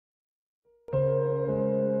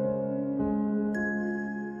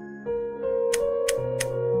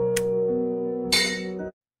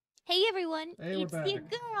everyone, Hey, it's we're your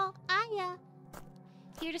back. girl, Aya.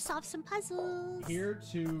 Here to solve some puzzles. Here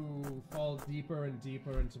to fall deeper and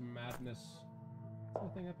deeper into madness. Is there a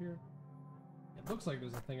thing up here? It looks like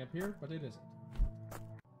there's a thing up here, but it isn't.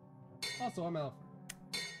 Also, I'm Alfred.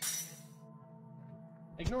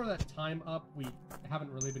 Ignore that time up. We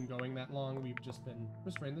haven't really been going that long. We've just been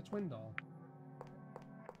restraining the twin doll.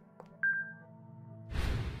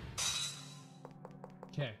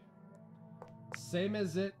 Okay. Same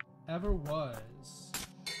as it ever was.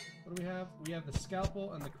 What do we have? We have the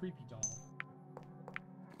scalpel and the creepy doll.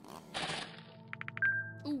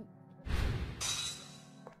 Ooh.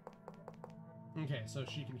 Okay, so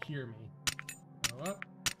she can hear me. Go up.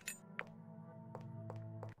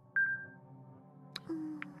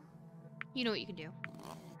 You know what you can do.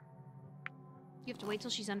 You have to wait till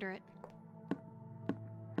she's under it.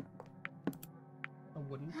 A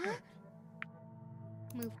wooden plank.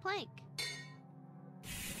 Move plank.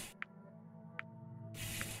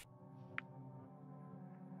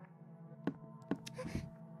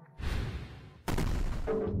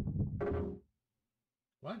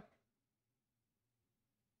 What?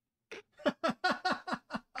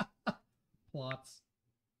 Plots.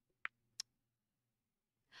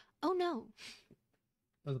 Oh no.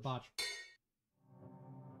 There's a botch.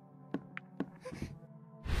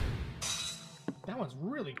 That one's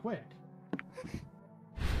really quick.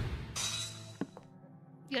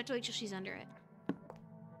 You have to wait till she's under it.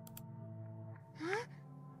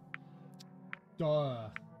 Duh.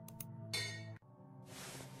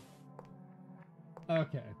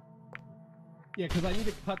 Okay. Yeah, because I need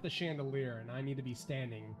to cut the chandelier, and I need to be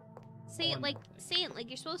standing. Say it like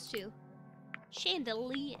you're supposed to.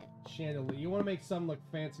 Chandelier. Chandelier. You want to make some look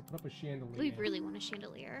fancy? Put up a chandelier. We really want a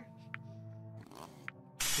chandelier.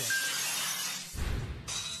 Yeah.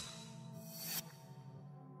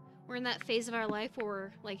 We're in that phase of our life where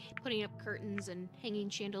we're like putting up curtains and hanging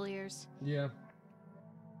chandeliers. Yeah.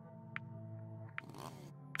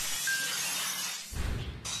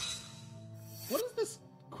 What is this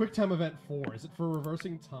QuickTime event for? Is it for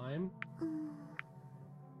reversing time?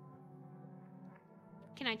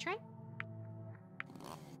 Can I try?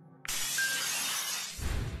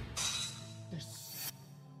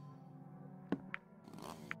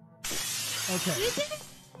 Okay.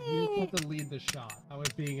 You have to lead the shot. I was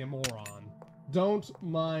being a moron. Don't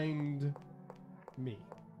mind me.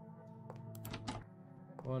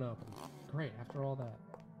 One open. Great, after all that.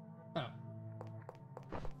 Oh.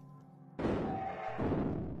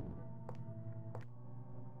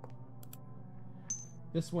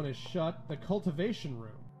 This one is shut. The cultivation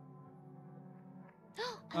room.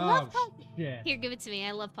 I love puzzles. Shit. Here, give it to me.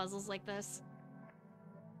 I love puzzles like this.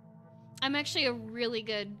 I'm actually a really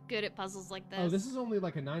good at puzzles like this. Oh, this is only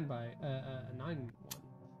like a 9 one.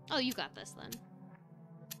 Oh, you got this then.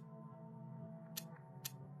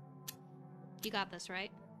 You got this,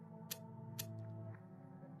 right?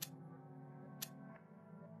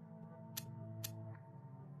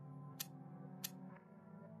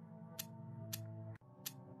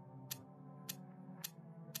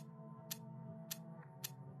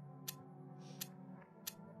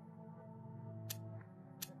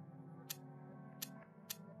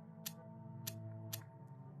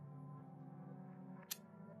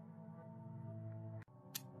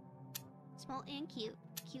 Small and cute.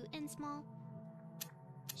 Cute and small.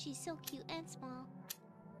 She's so cute and small.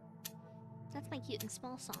 That's my cute and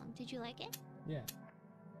small song. Did you like it? Yeah.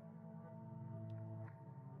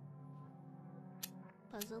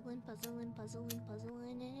 Puzzling, puzzling, puzzling,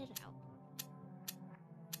 puzzling it out.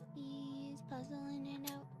 He's puzzling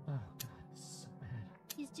it out. Oh god, this is so bad.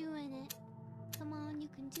 He's doing it. Come on, you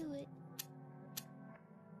can do it.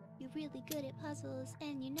 You're really good at puzzles,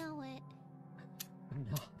 and you know it. I'm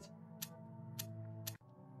not.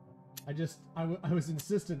 I was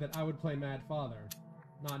insistent that I would play Mad Father,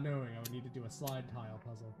 not knowing I would need to do a slide tile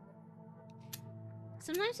puzzle.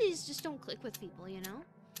 Sometimes these just don't click with people, you know?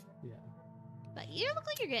 Yeah. But you look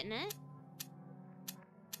like you're getting it.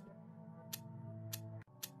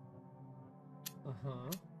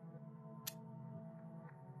 Uh-huh.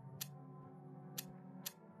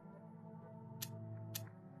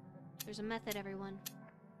 There's a method, everyone.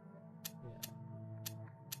 Yeah.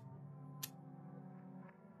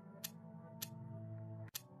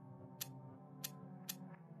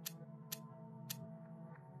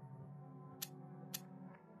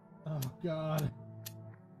 Oh god.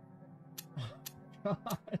 Oh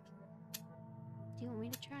god. Do you want me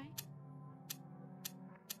to try?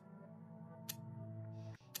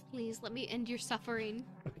 Please, let me end your suffering.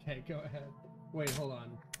 Okay, go ahead. Wait, hold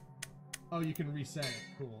on. Oh, you can reset it.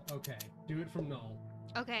 Cool. Okay. Do it from null.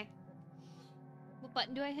 Okay. What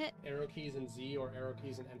button do I hit? arrow keys and Z or arrow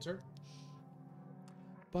keys and enter.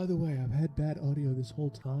 By the way, I've had bad audio this whole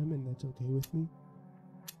time, and that's okay with me.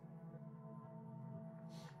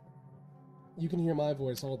 You can hear my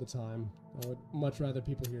voice all the time. I would much rather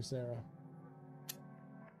people hear Sarah.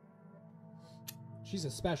 She's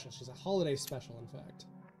a special. She's a holiday special, in fact.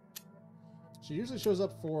 She usually shows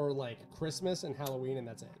up for, like, Christmas and Halloween, and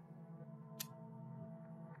that's it.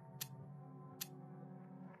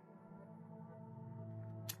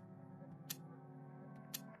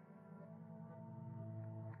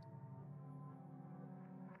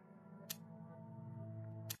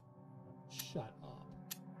 Shut up.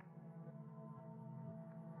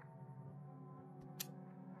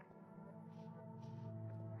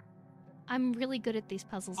 I'm really good at these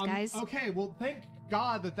puzzles, guys. Okay, well, thank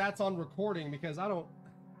God that that's on recording, because I don't...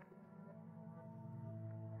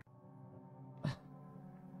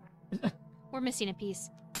 We're missing a piece.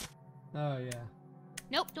 Oh, yeah.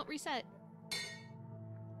 Nope, don't reset.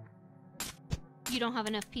 You don't have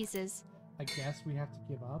enough pieces. I guess we have to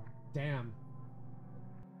give up? Damn.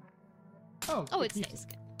 Oh, it stays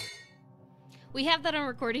good. We have that on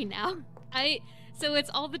recording now. So it's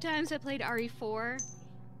all the times I played RE4.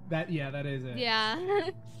 That is it. Yeah.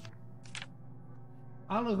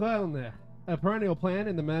 Alurelne, a perennial plant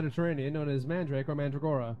in the Mediterranean known as mandrake or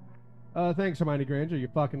mandragora. Thanks, Hermione Granger, you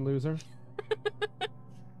fucking loser.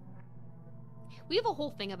 We have a whole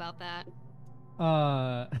thing about that.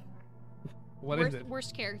 What is it?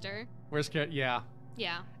 Worst character. Worst character? Yeah.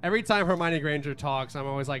 Yeah. Every time Hermione Granger talks, I'm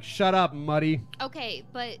always like, shut up, Muddy. Okay,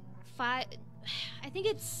 but I think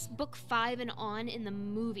it's book 5 and on in the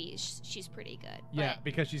movies. She's pretty good. Yeah,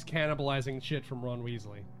 because she's cannibalizing shit from Ron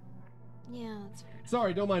Weasley. Yeah, that's fair.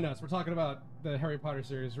 Sorry, don't mind us. We're talking about the Harry Potter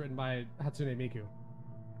series written by Hatsune Miku.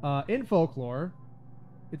 In folklore,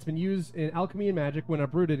 it's been used in alchemy and magic. When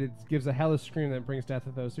uprooted, it gives a hellish scream that brings death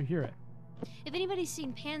to those who hear it. If anybody's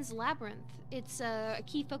seen Pan's Labyrinth, it's a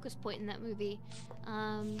key focus point in that movie.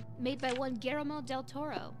 Made by one Guillermo del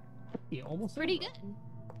Toro. Yeah, almost pretty good.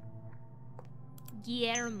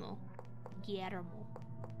 Guillermo.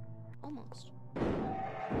 Almost.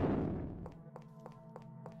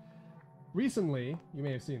 Recently, you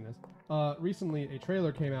may have seen this. Recently, a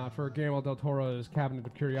trailer came out for Guillermo del Toro's Cabinet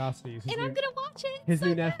of Curiosities. And I'm gonna watch it. His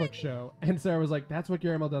new Netflix show. And Sarah was like, "That's what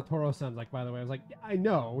Guillermo del Toro sounds like." By the way, I was like, "I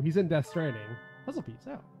know. He's in Death Stranding." Puzzle piece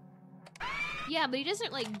out. Yeah, but he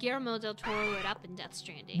doesn't like Guillermo del Toro it up in Death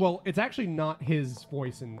Stranding. Well, it's actually not his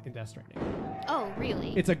voice in Death Stranding. Oh,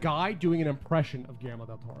 really? It's a guy doing an impression of Guillermo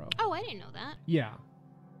del Toro. Oh, I didn't know that. Yeah.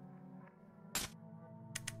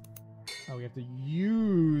 Oh, we have to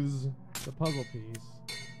use the puzzle piece.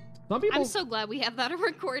 Some people. I'm so glad we have that on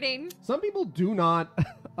recording. Some people do not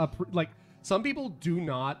like. Some people do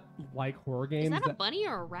not like horror games. Is that a bunny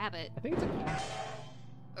or a rabbit? I think it's a cat.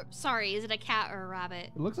 Sorry, is it a cat or a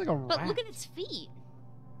rabbit? It looks like a rat. But look at its feet.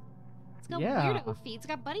 It's got weirdo feet. It's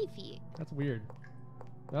got bunny feet. That's weird.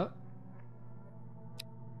 Oh.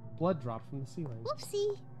 Blood dropped from the ceiling.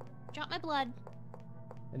 Whoopsie. Drop my blood.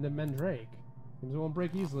 And the mandrake. Seems it won't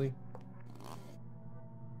break easily.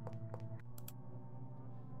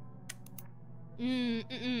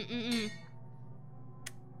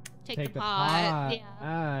 Take the pot. Yeah.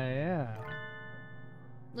 Ah, yeah.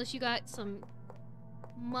 Unless you got some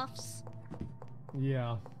muffs.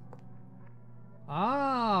 Yeah.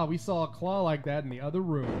 Ah, we saw a claw like that in the other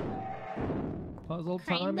room. Puzzle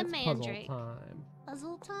time, it's puzzle time.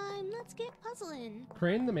 Puzzle time, let's get puzzling.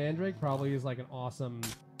 Crane the Mandrake probably is like an awesome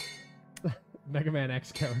Mega Man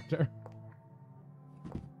X character.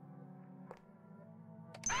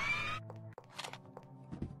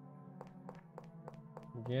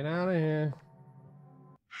 Get out of here.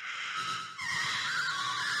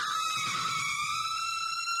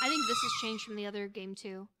 I think this has changed from the other game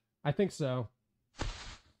too. I think so.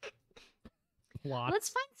 Plot. Let's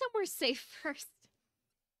find somewhere safe first.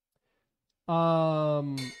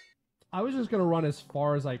 I was just gonna run as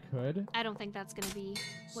far as I could. I don't think that's gonna be what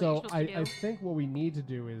so you're supposed to do. I think what we need to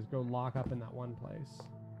do is go lock up in that one place.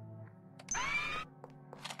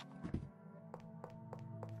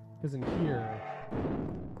 Because in here,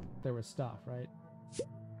 there was stuff, right?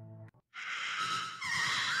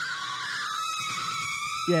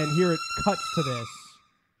 Yeah, and here it cuts to this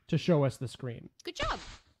to show us the screen. Good job.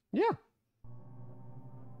 Yeah.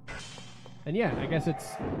 And yeah, I guess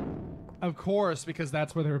it's... Of course, because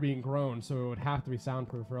that's where they were being grown, so it would have to be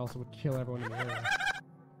soundproof or else it would kill everyone in the area.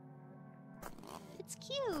 It's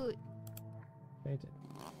cute. Fainted.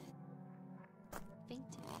 Fainted.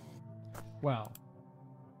 Well.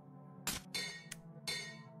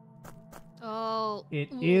 Oh. It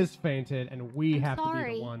is fainted, and we have to be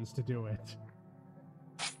sorry. the ones to do it.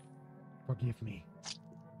 Forgive me.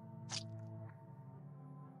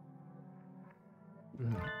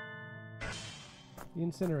 Ugh. The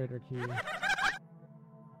incinerator key.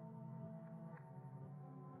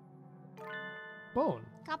 Bone.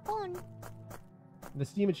 Got bone. The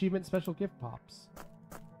Steam Achievement Special Gift Pops.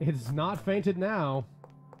 It's not fainted now.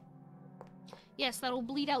 Yes, that'll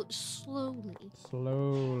bleed out slowly.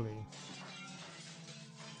 Slowly.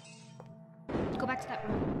 Go back to that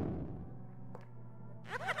room.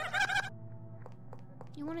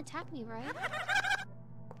 You won't attack me, right?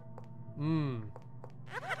 Mmm.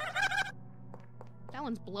 That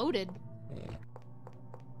one's bloated.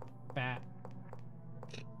 Fat.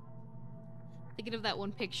 Thinking of that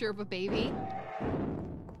one picture of a baby.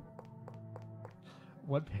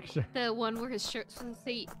 What picture? The one where his shirt's supposed to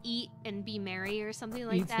say "eat and be merry" or something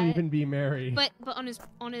like Eat, that. sleep, and be merry. But on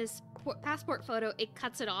his passport photo, it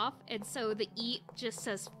cuts it off, and so the "eat" just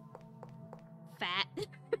says "fat."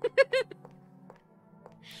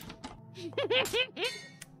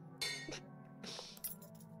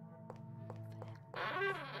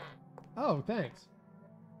 Oh, thanks.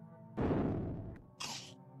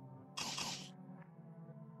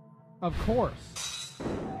 Of course.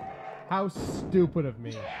 How stupid of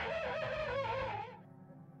me.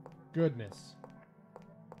 Goodness.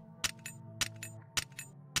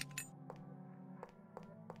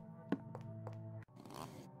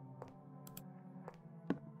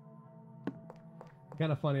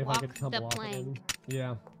 Kind of funny if I could Walk tumble the off plank. again.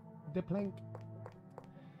 Yeah. The plank.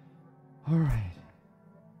 All right.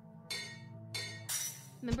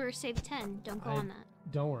 Remember, save 10. Don't go on that.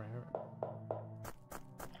 Don't worry.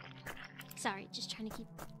 Sorry, just trying to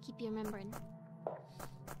keep you remembering.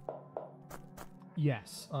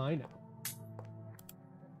 Yes, I know.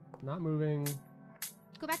 Not moving.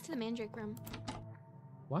 Go back to the mandrake room.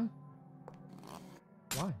 What?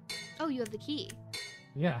 Why? Oh, you have the key.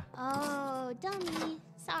 Yeah. Oh, dummy.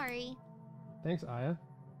 Sorry. Thanks, Aya.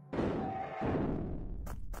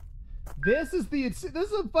 This is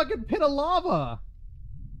a fucking pit of lava.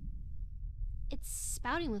 It's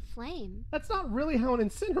spouting with flame. That's not really how an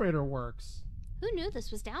incinerator works. Who knew this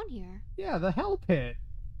was down here? Yeah, the hell pit.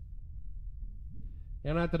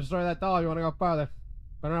 You don't have to destroy that doll. You want to go farther.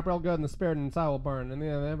 Burn up real good, and the spirit inside will burn. And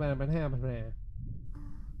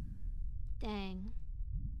Dang.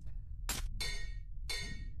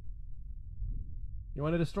 you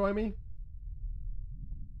want to destroy me?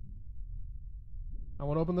 I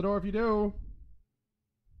won't open the door if you do.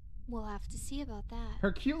 We'll have to see about that.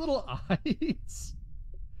 Her cute little eyes.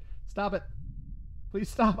 Stop it. Please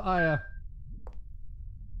stop, Aya.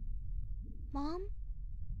 Mom?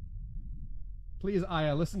 Please,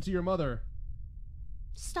 Aya, listen to your mother.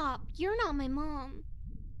 Stop. You're not my mom.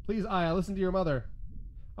 Please, Aya, listen to your mother.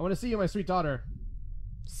 I want to see you, my sweet daughter.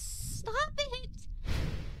 Stop it.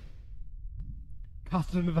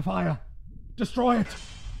 Cast it into the fire. Destroy it.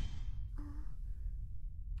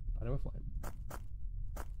 Fight it with flame.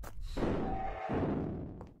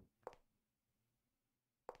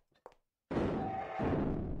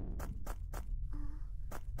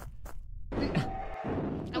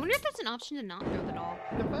 I wonder if that's an option to not throw the doll.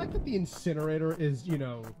 The fact that the incinerator is,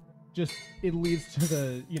 just, it leads to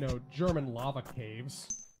the, German lava caves.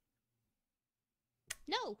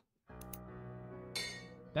 No.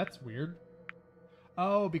 That's weird.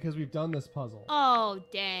 Oh, because we've done this puzzle. Oh,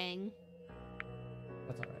 dang.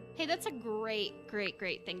 That's alright. Hey, that's a great, great,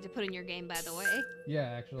 great thing to put in your game, by the way. Yeah,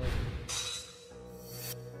 actually.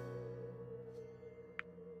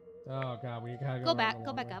 Oh god, we gotta Go back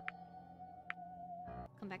up.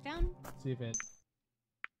 Come back down. See if it...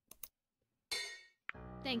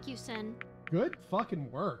 Thank you, Sen. Good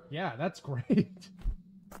fucking work. Yeah, that's great.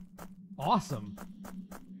 Awesome.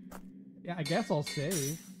 Yeah, I guess I'll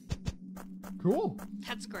save. Cool.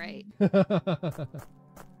 That's great.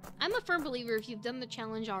 I'm a firm believer if you've done the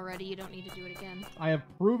challenge already, you don't need to do it again. I have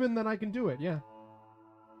proven that I can do it, yeah.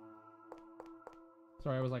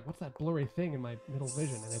 Sorry, I was like, what's that blurry thing in my middle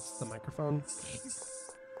vision? And it's the microphone.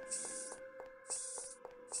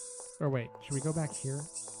 Or wait, should we go back here?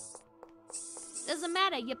 Doesn't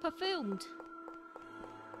matter, you perfumed.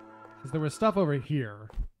 Because there was stuff over here.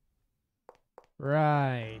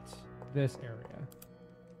 Right. This area.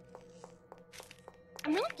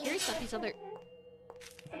 I'm really curious about these other...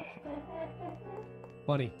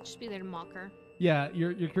 Funny. Just be there to mock her. Yeah,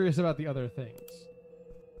 you're curious about the other things.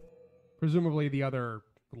 Presumably the other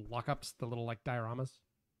little lockups, the little, dioramas.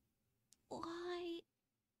 Why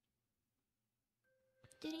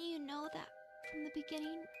didn't you know that from the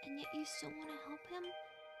beginning, and yet you still want to help him?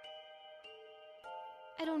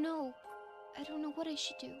 I don't know. I don't know what I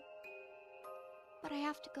should do. But I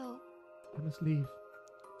have to go. I must leave.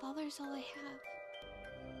 Father's all I have.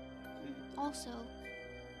 Also,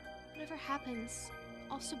 whatever happens,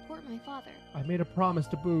 I'll support my father. I made a promise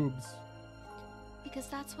to Boobs. Because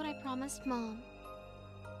that's what I promised Mom.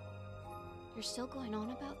 You're still going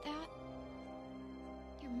on about that?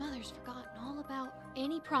 Your mother's forgotten all about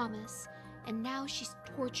any promise, and now she's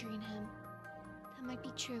torturing him. That might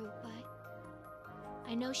be true, but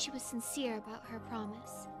I know she was sincere about her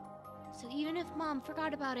promise. So even if Mom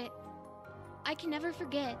forgot about it, I can never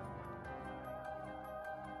forget.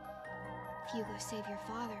 If you go save your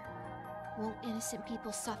father, won't innocent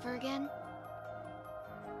people suffer again?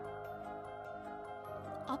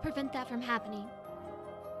 I'll prevent that from happening.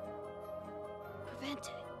 Prevent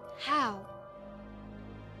it? How?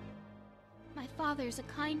 My father's a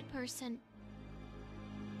kind person,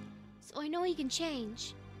 so I know he can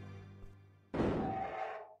change.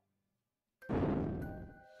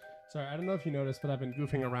 Sorry, I don't know if you noticed, but I've been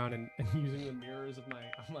goofing around and using the mirrors of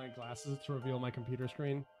my glasses to reveal my computer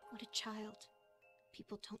screen. What a child.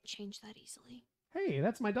 People don't change that easily. Hey,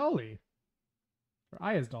 that's my dolly. Or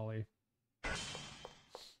Aya's dolly.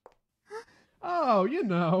 Oh, you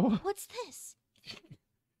know. What's this?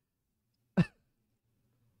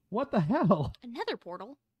 What the hell? Another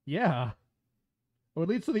portal? Yeah. Oh, it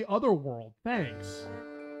leads to the other world. Thanks.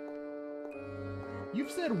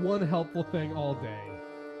 You've said one helpful thing all day.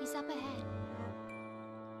 He's up ahead.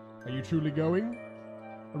 Are you truly going?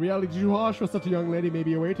 A reality too harsh for such a young lady may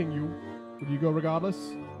be awaiting you. Will you go regardless?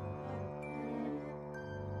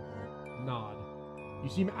 Nod. You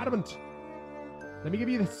seem adamant. Let me give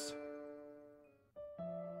you this.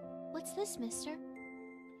 What's this, mister?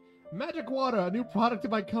 Magic water, a new product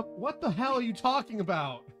of my What the hell are you talking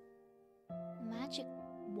about? Magic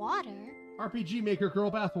water? RPG Maker Girl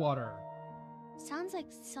Bathwater. Sounds like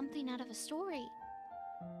something out of a story.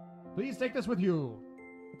 Please take this with you.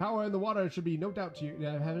 The power in the water should be no doubt to you.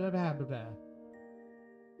 Can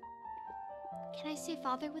I say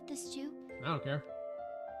father with this too? I don't care.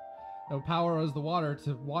 The power is the water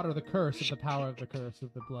to water the curse of the power of the curse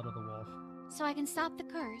of the blood of the wolf. So I can stop the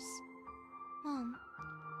curse. Mom.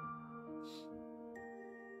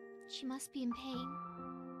 She must be in pain.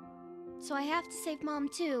 So I have to save Mom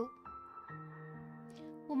too.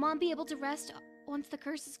 Will Mom be able to rest once the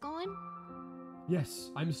curse is gone?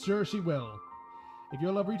 Yes, I'm sure she will. If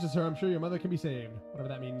your love reaches her, I'm sure your mother can be saved. Whatever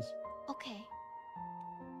that means. Okay.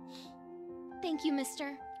 Thank you,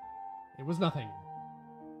 mister. It was nothing.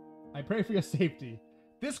 I pray for your safety.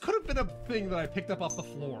 This could have been a thing that I picked up off the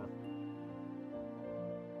floor.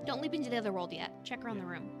 Don't leap into the other world yet. Check around the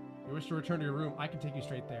room. You wish to return to your room, I can take you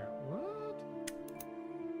straight there. What?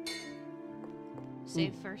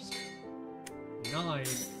 Save first. 9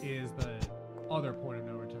 is the other point of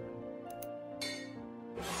no return.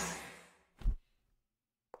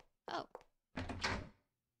 Oh.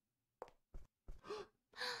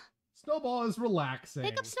 Snowball is relaxing.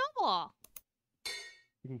 Pick up Snowball.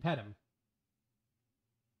 You can pet him.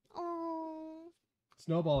 Oh.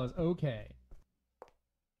 Snowball is okay.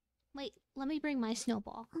 Wait, let me bring my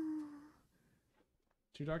Snowball.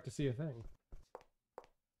 Too dark to see a thing.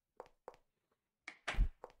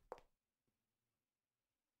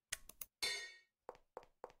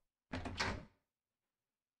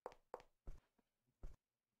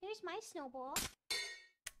 Here's my Snowball.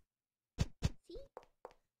 See?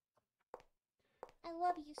 I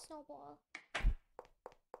love you, Snowball.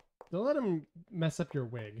 Don't let him mess up your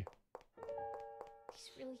wig.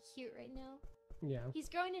 He's really cute right now. Yeah, He's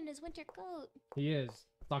growing in his winter coat. he is.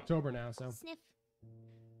 It's October now, so. Sniff.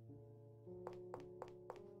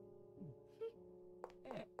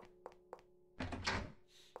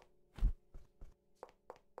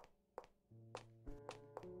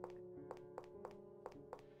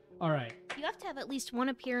 Alright. You have to have at least one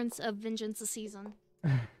appearance of Vengeance a season.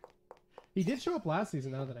 He did show up last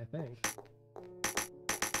season, now that I think.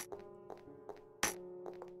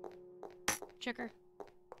 Trigger.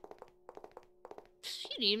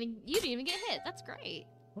 You didn't even get hit. That's great.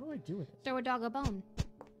 What do I do with it? Throw a dog a bone.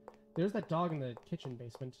 There's that dog in the kitchen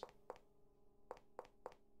basement.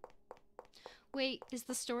 Wait, is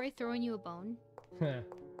the story throwing you a bone? Heh.